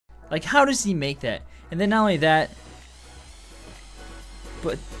Like, how does he make that? And then not only that,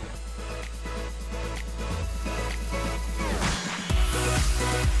 but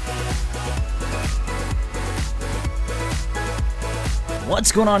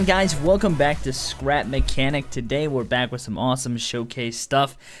what's going on, guys? Welcome back to Scrap Mechanic. Today we're back with some awesome showcase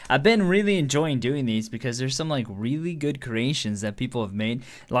stuff. I've been really enjoying doing these because there's some like really good creations that people have made.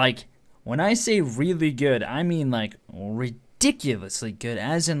 Like, when I say really good, I mean like ridiculously good,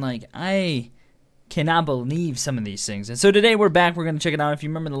 as in like I cannot believe some of these things. And so today we're back, we're gonna check it out. If you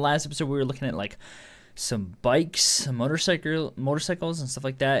remember the last episode, we were looking at like some bikes, some motorcycles and stuff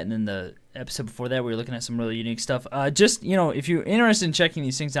like that, and then the episode before that we were looking at some really unique stuff. Just, you know, if you're interested in checking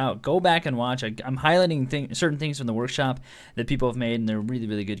these things out, go back and watch. I'm highlighting certain things from the workshop that people have made, and they're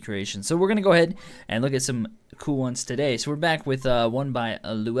really good creations. So we're gonna go ahead and look at some cool ones today. So we're back with one by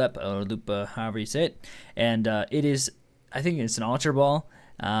Luep, or Lupa, however you say it, and it is, I think it's an Ultra Ball.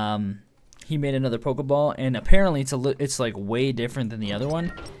 He made another Pokeball, and apparently it's like way different than the other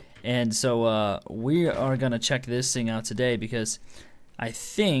one. And so we are gonna check this thing out today because I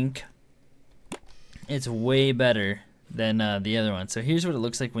think it's way better than the other one. So here's what it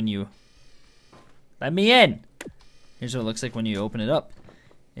looks like when you let me in. Here's what it looks like when you open it up.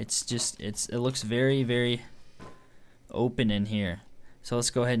 It's just it looks very open in here. So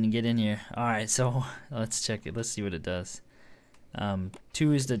let's go ahead and get in here. All right, so let's check it. Let's see what it does.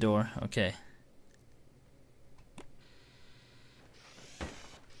 2 is the door. Okay.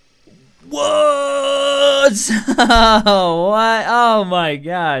 What? What? Oh my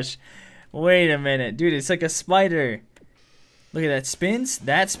gosh. Wait a minute. Dude, it's like a spider. Look at that. Spins.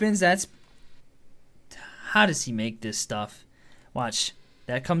 That spins. That's... How does he make this stuff? Watch.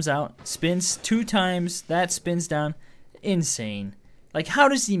 That comes out. Spins 2 times. That spins down. Insane. Like, how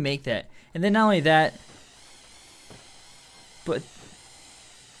does he make that? And then not only that, but...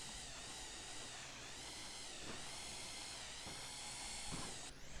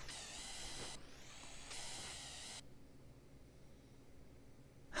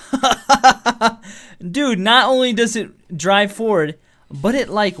 Dude, not only does it drive forward, but it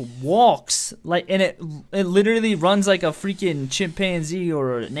like walks, like, and it literally runs like a freaking chimpanzee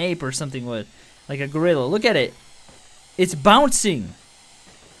or an ape or something would, like a gorilla. Look at it. It's bouncing.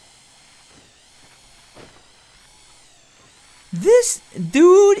 This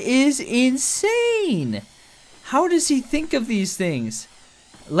dude is insane. How does he think of these things,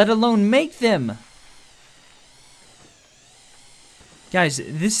 let alone make them? Guys,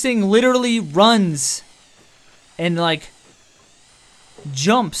 this thing literally runs and like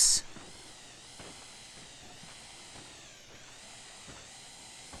jumps.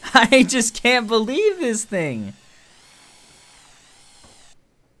 I just can't believe this thing.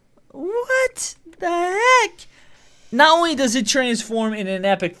 What the heck? Not only does it transform in an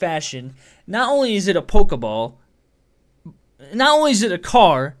epic fashion, not only is it a Pokeball, not only is it a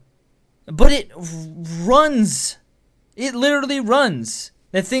car, but it runs. It literally runs.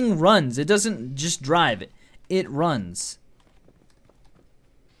 That thing runs. It doesn't just drive. It runs.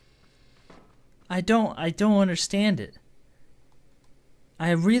 I don't understand it.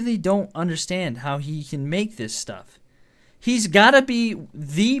 I really don't understand how he can make this stuff. He's gotta be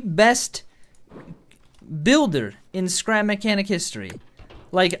the best builder in Scrap Mechanic history.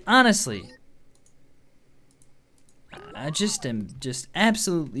 Like, honestly. I just am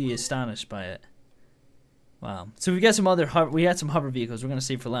absolutely astonished by it. Wow. So we got some hover vehicles we're gonna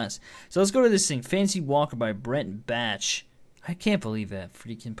save for last. So let's go to this thing. Fancy Walker by Brent Batch. I can't believe that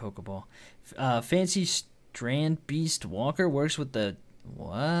freaking Pokeball. Fancy Strand Beast Walker works with the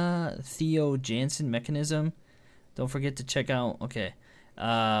what? Theo Jansen mechanism. Don't forget to check out. Okay.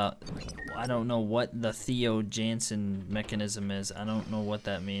 I don't know what the Theo Jansen mechanism is. I don't know what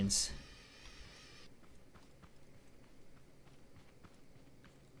that means.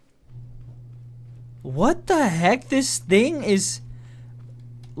 What the heck? This thing is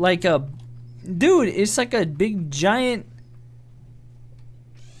like a... Dude, it's like a big giant...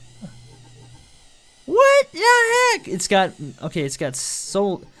 What the heck? It's got... Okay, it's got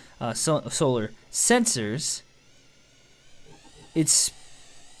solar sensors. It's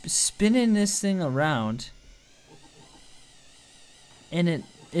spinning this thing around. And it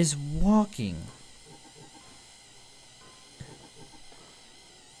is walking.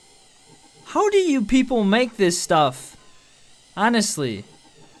 How do you people make this stuff? Honestly.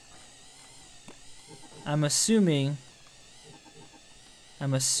 I'm assuming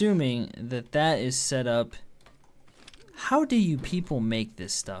that that is set up. How do you people make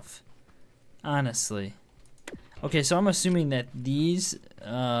this stuff? Honestly. Okay, so I'm assuming that these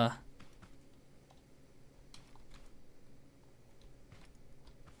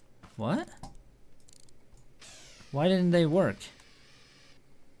What? Why didn't they work?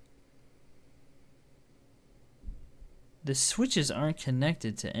 The switches aren't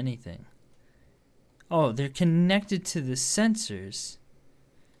connected to anything. Oh, they're connected to the sensors.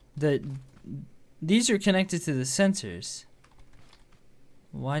 These are connected to the sensors.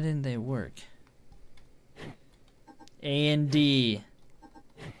 Why didn't they work? A and D.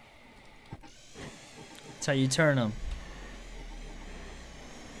 That's how you turn them.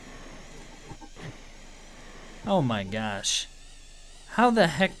 Oh my gosh. How the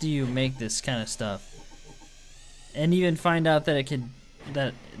heck do you make this kind of stuff? And even find out that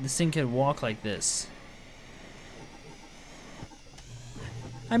that this thing could walk like this.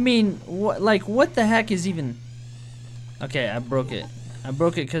 I mean, what the heck is even... Okay, I broke it. I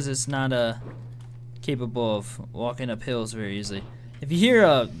broke it because it's not capable of walking up hills very easily. If you hear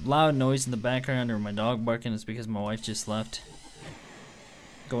a loud noise in the background or my dog barking, it's because my wife just left.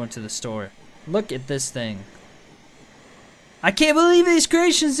 Going to the store. Look at this thing. I can't believe these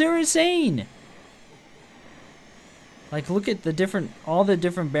creations, they're insane! Like, look at all the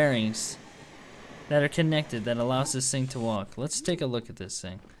different bearings that are connected that allows this thing to walk. Let's take a look at this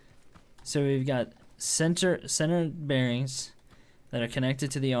thing. So we've got center bearings that are connected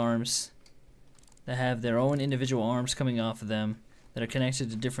to the arms, that have their own individual arms coming off of them, that are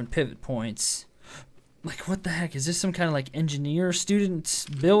connected to different pivot points. Like, what the heck? Is this some kind of like engineer student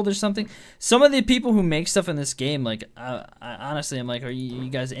build or something? Some of the people who make stuff in this game, like, honestly, I'm like, are you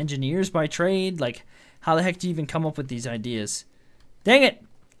guys engineers by trade? Like, how the heck do you even come up with these ideas? Dang it!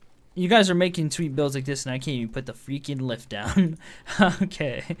 You guys are making sweet builds like this and I can't even put the freaking lift down.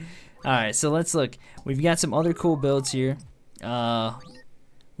 Okay. Alright, so let's look. We've got some other cool builds here.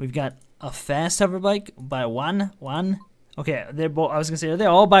 We've got a fast hover bike by one. Okay, they're both. I was gonna say, are they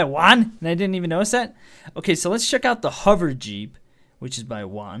all by one? And I didn't even notice that. Okay, so let's check out the hover Jeep, which is by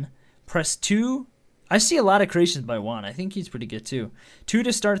one. Press 2. I see a lot of creations by one. I think he's pretty good too. 2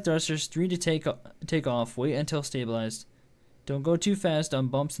 to start thrusters, 3 to take off. Wait until stabilized. Don't go too fast on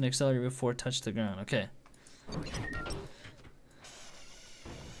bumps and accelerate before touch the ground. Okay.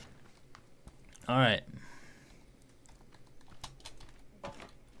 All right.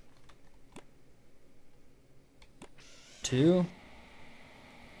 Two.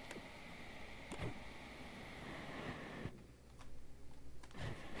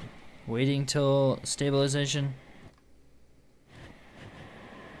 Waiting till stabilization.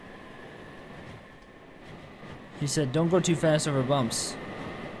 He said, don't go too fast over bumps.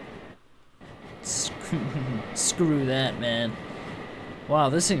 Screw that, man. Wow,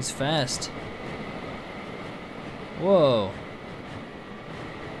 this thing's fast. Whoa.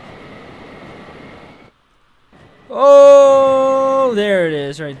 Oh, there it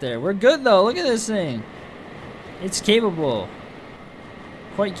is right there. We're good, though. Look at this thing. It's capable.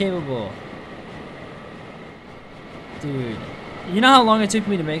 Quite capable. Dude. You know how long it took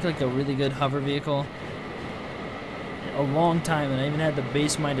me to make, like, a really good hover vehicle? A long time, and I even had to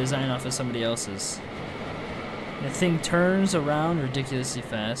base my design off of somebody else's. The thing turns around ridiculously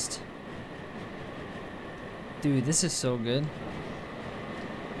fast. Dude, this is so good.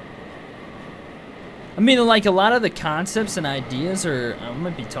 I mean, like, a lot of the concepts and ideas are... I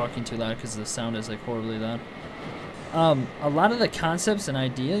might be talking too loud because the sound is, like, horribly loud. A lot of the concepts and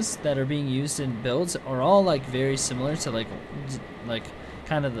ideas that are being used in builds are all, like, very similar to, like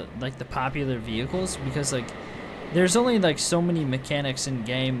kind of the popular vehicles, because, like, there's only like so many mechanics in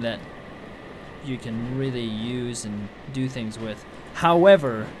game that you can really use and do things with.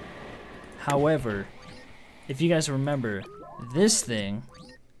 However, if you guys remember, this thing,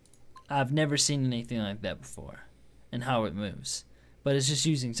 I've never seen anything like that before, and how it moves. But it's just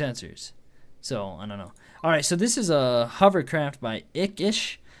using sensors. So, I don't know. Alright, so this is a hovercraft by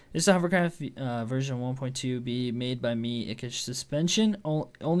eNtaK. This is a hovercraft version 1.2b made by me, eNtaK. Suspension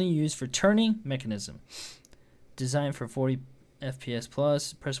only used for turning mechanism. Designed for 40 FPS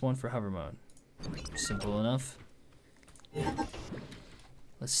plus. Press 1 for hover mode. Simple enough.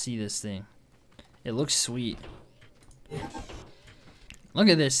 Let's see this thing. It looks sweet. Look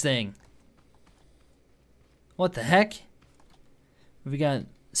at this thing. What the heck? We got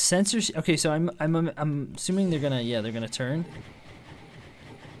sensors. Okay, so I'm assuming they're gonna turn.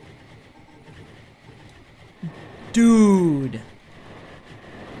 Dude.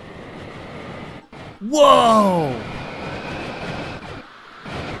 Whoa!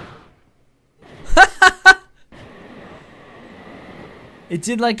 It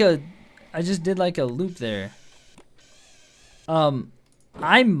did like a... I just did like a loop there.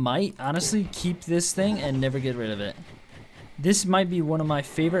 I might honestly keep this thing and never get rid of it. This might be one of my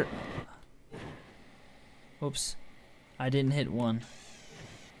favorite... Oops. I didn't hit one.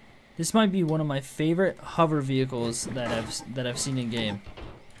 This might be one of my favorite hover vehicles that I've seen in game.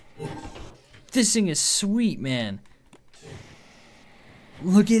 This thing is sweet, man.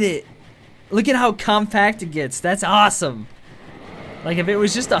 Look at it. Look at how compact it gets. That's awesome. Like if it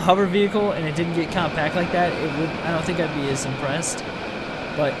was just a hover vehicle and it didn't get compact like that, I don't think I'd be as impressed.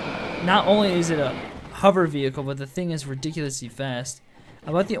 But not only is it a hover vehicle, but the thing is ridiculously fast.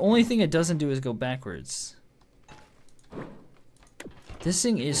 About the only thing it doesn't do is go backwards. This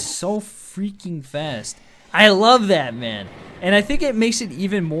thing is so freaking fast. I love that, man. And I think it makes it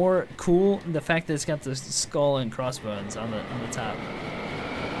even more cool, the fact that it's got the skull and crossbones on the top.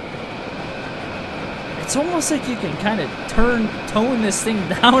 It's almost like you can kind of tone this thing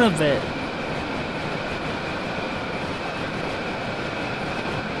down a bit.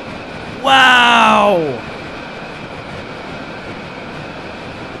 Wow!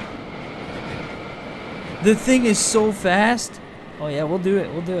 The thing is so fast. Oh yeah, we'll do it.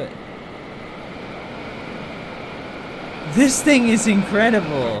 We'll do it. This thing is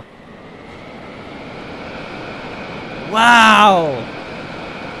incredible. Wow!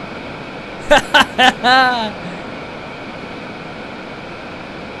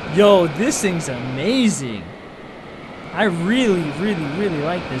 Yo, this thing's amazing. I really, really, really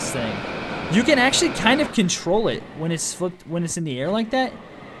like this thing. You can actually kind of control it when it's flipped, when it's in the air like that.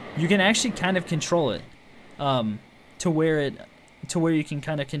 You can actually kind of control it, to where you can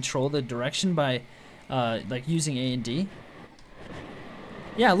kind of control the direction by, like using A and D.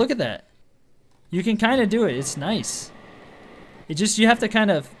 Yeah, look at that. You can kind of do it. It's nice. You have to kind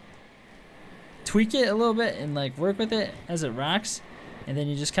of tweak it a little bit and like work with it as it rocks, and then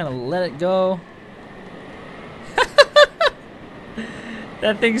you just kind of let it go.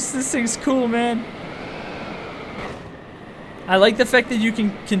 This thing's cool, man. I like the fact that you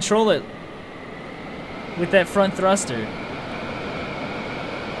can control it with that front thruster.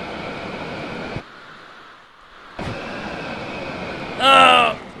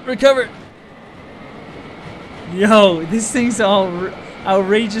 Oh, recover. Yo, this thing's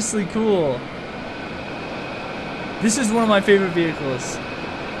outrageously cool. This is one of my favorite vehicles.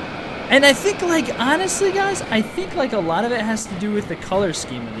 And I think, like, honestly, guys, I think, like, a lot of it has to do with the color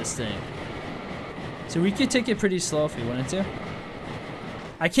scheme of this thing. So we could take it pretty slow if we wanted to.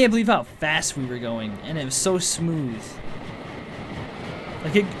 I can't believe how fast we were going, and it was so smooth.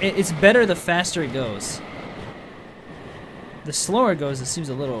 Like, it's better the faster it goes. The slower it goes, it seems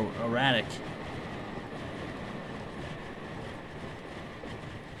a little erratic.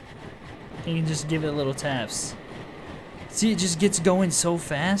 You can just give it little taps. See, it just gets going so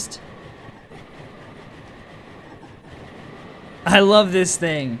fast. I love this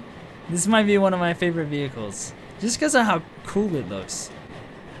thing. This might be one of my favorite vehicles. Just because of how cool it looks.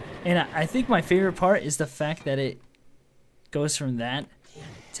 And I think my favorite part is the fact that it goes from that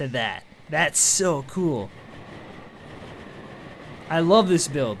to that. That's so cool. I love this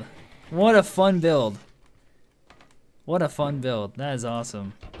build. What a fun build. What a fun build. That is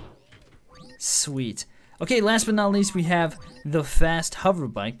awesome. Sweet. Okay, last but not least, we have the Fast Hover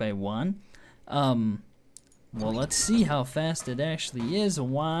Bike by Juan. Well, let's see how fast it actually is,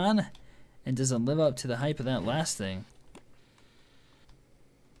 Juan. And does it live up to the hype of that last thing?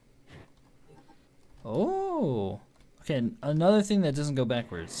 Oh. Okay, another thing that doesn't go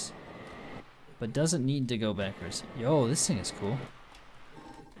backwards. But doesn't need to go backwards. Yo, this thing is cool.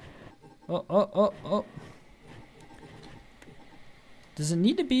 Oh, oh, oh, oh. Does it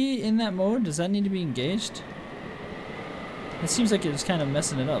need to be in that mode? Does that need to be engaged? It seems like it's kind of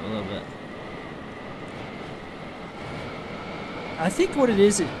messing it up a little bit. I think what it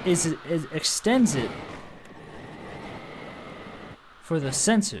is it extends it for the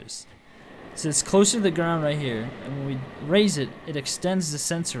sensors. So it's closer to the ground right here, and when we raise it, it extends the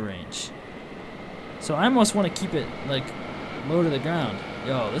sensor range. So I almost want to keep it like low to the ground.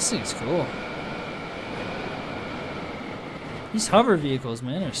 Yo, this thing's cool. These hover vehicles,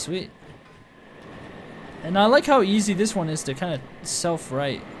 man, are sweet. And I like how easy this one is to kind of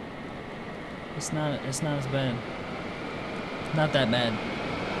self-right. It's not as bad. Not that bad.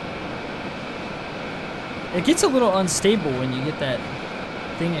 It gets a little unstable when you get that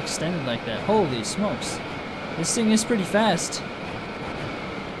thing extended like that. Holy smokes. This thing is pretty fast.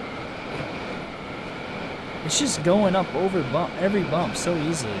 It's just going up over every bump so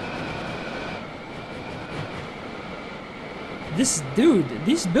easily. Dude,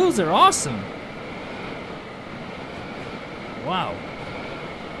 these builds are awesome. Wow.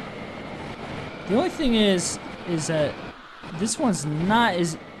 The only thing is that this one's not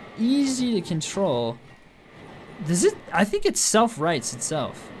as easy to control. Does it? I think it self-rights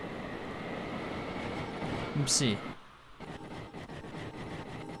itself. Let's see.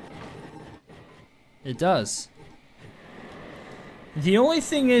 It does. The only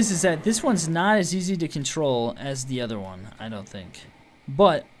thing is that this one's not as easy to control as the other one, I don't think.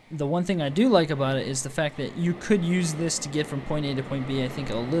 But the one thing I do like about it is the fact that you could use this to get from point A to point B, I think,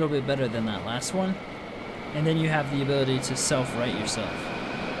 a little bit better than that last one. And then you have the ability to self-right yourself.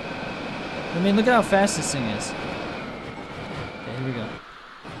 I mean, look at how fast this thing is. Okay, here we go.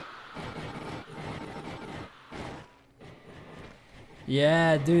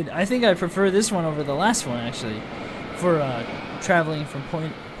 Yeah, dude, I think I prefer this one over the last one, actually, for traveling from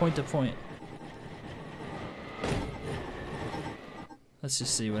point to point. Let's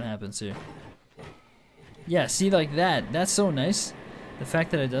just see what happens here. Yeah, see, like that. That's so nice. The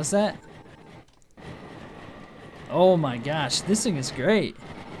fact that it does that. Oh my gosh, this thing is great.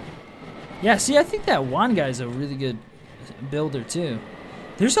 Yeah, see, I think that Juan guy's a really good builder too.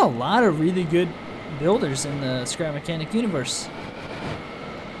 There's a lot of really good builders in the Scrap Mechanic universe.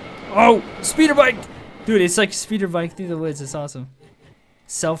 Oh, speeder bike! Dude, it's like a speeder bike through the woods. It's awesome.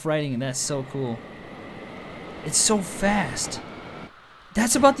 Self-riding, and that's so cool. It's so fast.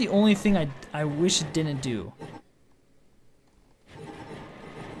 That's about the only thing I wish it didn't do.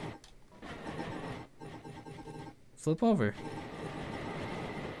 Flip over.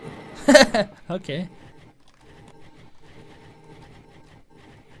 Okay.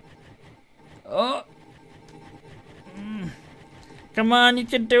 Oh. Come on, you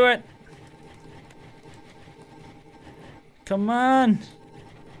can do it. Come on.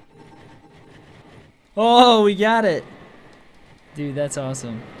 Oh, we got it. Dude, that's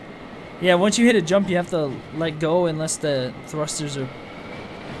awesome. Yeah, once you hit a jump, you have to let go unless the thrusters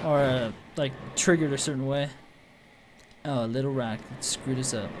are like triggered a certain way. Oh, a little rock screwed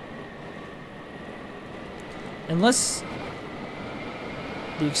us up. Unless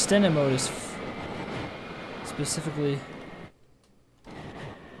the extended mode is specifically.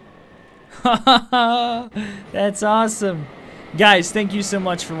 That's awesome. Guys, thank you so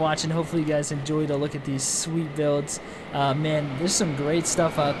much for watching. Hopefully you guys enjoyed a look at these sweet builds. Man, there's some great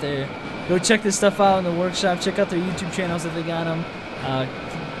stuff out there. Go check this stuff out in the workshop. Check out their YouTube channels if they got them.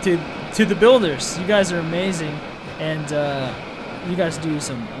 To the builders, you guys are amazing. And you guys do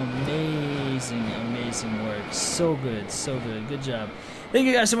some amazing work. So good, so good. Good job. Thank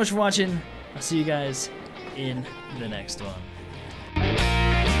you guys so much for watching. I'll see you guys in the next one.